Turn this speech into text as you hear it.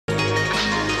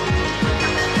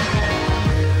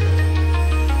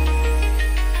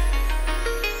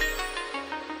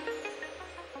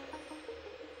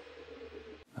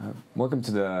Welcome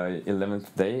to the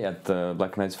 11th day at the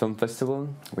Black Nights Film Festival.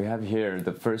 We have here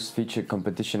the first feature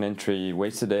competition entry,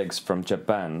 Wasted Eggs from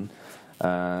Japan.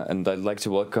 And I'd like to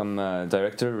welcome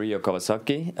director Ryo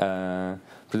Kawasaki,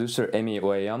 producer Emi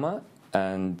Ueyama,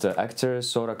 and actor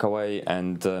Sora Kawai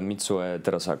and Mitsue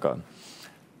Terasaka.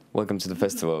 Welcome to the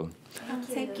festival.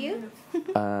 Thank you.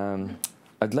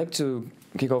 I'd like to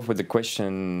kick off with the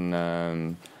question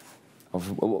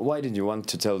of why did you want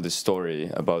to tell this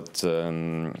story about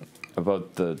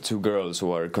the two girls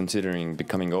who are considering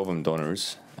becoming ovum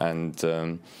donors, and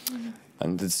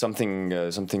it's something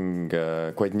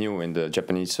quite new in the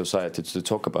Japanese society to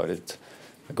talk about it.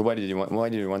 Like, why did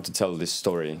you want to tell this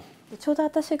story? It's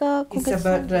about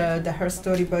her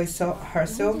story by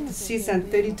herself. She's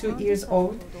 32 years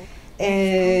old,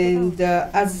 and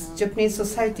as Japanese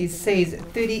society says,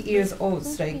 30 years old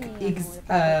is like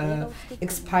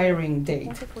expiring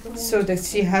date. So that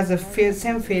she has a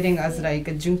same feeling as like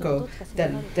a Junko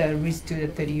that reached to the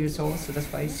 30 years old. So that's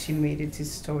why she made it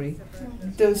this story.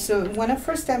 So when the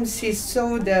first time she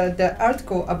saw the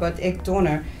article about egg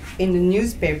donor in the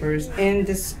newspapers, and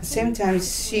the same time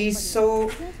she saw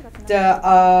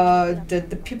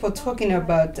the people talking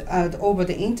about over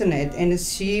the internet, and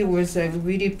she was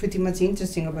really pretty much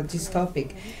interesting about this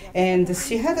topic, and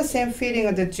she had the same feeling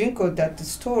of the Junko, that the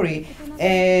story,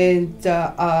 and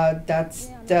that's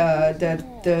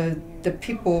the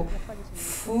people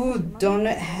who don't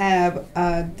have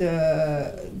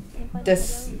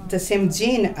the same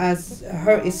gene as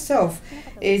her itself.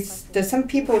 It's that some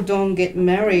people don't get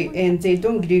married and they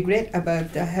don't regret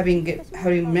about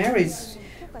having married,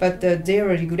 but they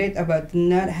regret about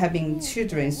not having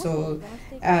children. So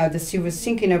she was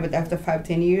thinking about after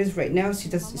 5-10 years. Right now,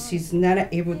 she's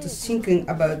not able to thinking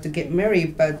about to get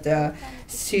married, but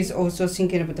she's also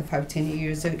thinking about the 5-10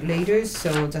 years later.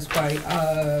 So that's why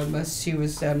she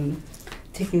was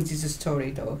taking this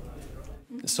story though.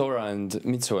 Sora and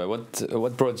Mitsue,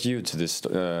 what brought you to this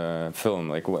film?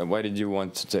 Like, why did you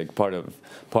want to take part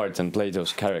and play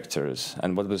those characters?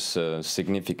 And what was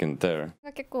significant there?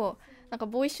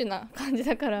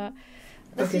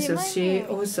 Okay,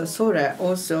 so Sora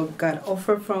also got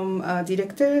offer from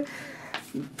director.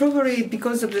 Probably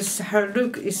because of this, her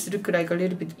look look like a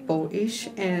little bit boyish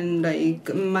and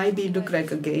like maybe look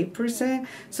like a gay person.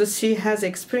 So she has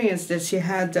experience that she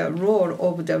had the role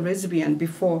of the lesbian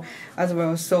before as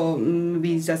well. So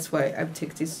maybe that's why I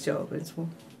take this job as well.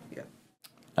 Yeah.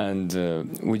 And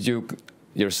would you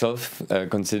yourself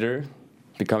consider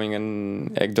becoming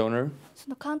an egg donor?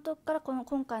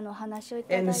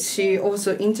 And she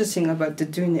also interesting about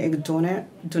doing egg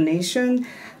donation.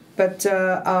 But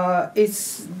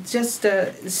it's just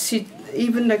she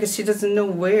doesn't know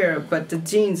where, but the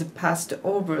genes passed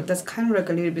over. That's kind of like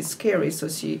a little bit scary, so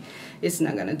she is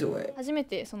not gonna do it.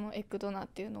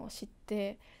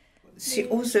 She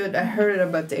also heard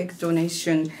about the egg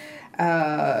donation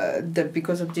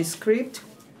because of this script,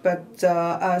 but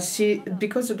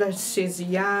because of that she's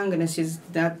young and she's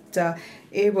not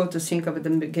able to think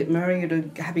about get married or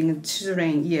having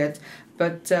children yet.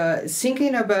 But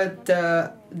thinking about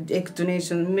egg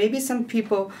donation, maybe some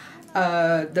people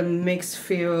that makes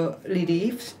feel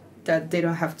relief that they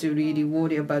don't have to really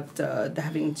worry about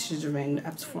having children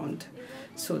up front.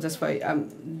 So that's why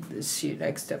she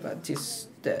likes about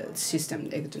the system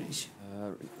egg donation.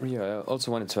 Ryo, I also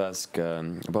wanted to ask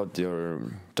about your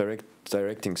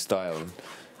directing style.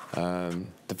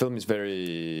 The film is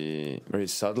very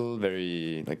subtle,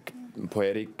 very like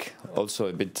poetic, also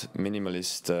a bit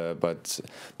minimalist, but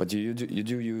you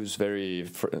do use very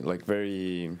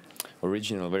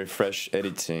original, very fresh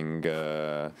editing,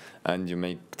 and you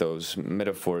make those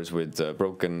metaphors with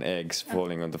broken eggs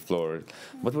falling on the floor.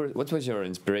 What was your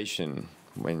inspiration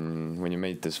when you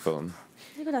made this film?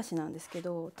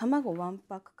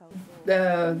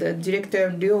 The director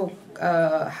Ryo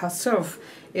herself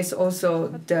is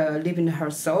also living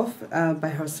herself by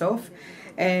herself.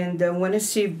 And when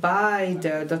she buy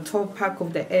the 12 pack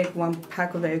of the egg, 1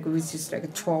 pack of the egg, which is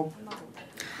like 12,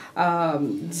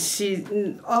 she's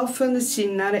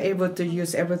not able to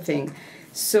use everything.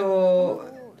 So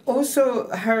also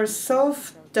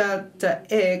herself, the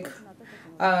egg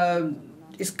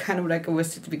is kind of like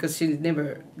wasted because she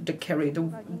never carried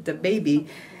the baby.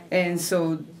 And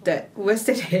so the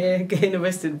wasted egg and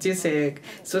wasted this egg,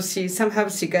 so she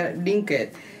got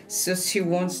linked. So she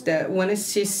wants when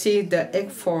she see the egg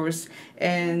falls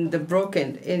and the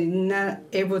broken and not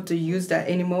able to use that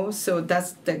anymore, so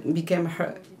that became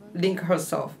her link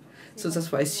herself. So that's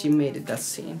why she made that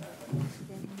scene.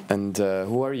 And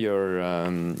who are your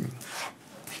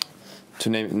to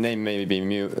name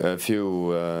maybe a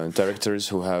few directors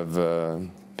who have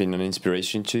been an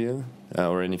inspiration to you,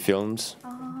 or any films?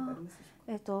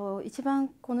 一番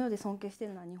この世で尊敬してい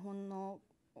るのは日本の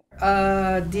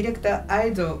Director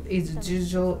idol is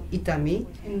Jujo Itami.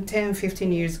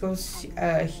 10-15 years ago,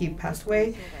 he passed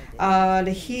away.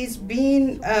 He's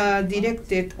been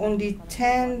directed only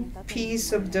 10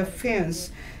 pieces of the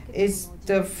films. It's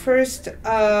the first,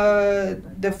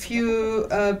 the few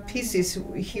pieces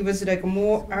he was like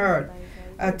more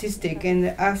artistic, and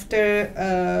after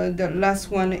the last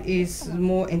one is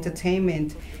more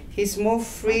entertainment. He's more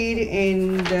free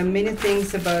in the many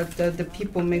things about the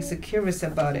people makes it curious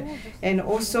about it. And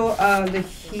also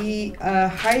he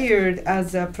hired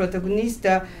as a protagonist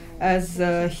as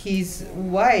his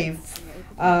wife.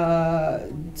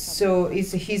 So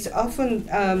he's often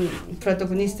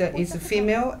protagonist is a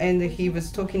female, and he was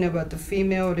talking about the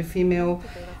female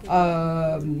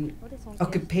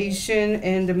occupation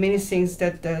and the many things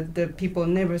that the people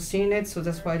never seen it. So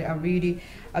that's why I really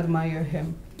admire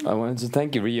him. I wanted to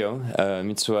thank you, Ryo,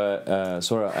 Mitsue,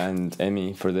 Sora, and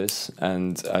Emi for this,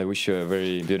 and I wish you a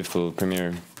very beautiful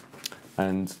premiere.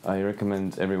 And I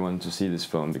recommend everyone to see this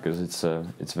film because it's a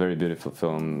very beautiful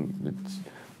film,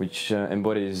 which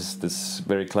embodies this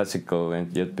very classical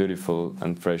and yet beautiful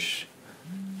and fresh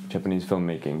Japanese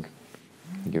filmmaking.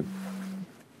 Thank you.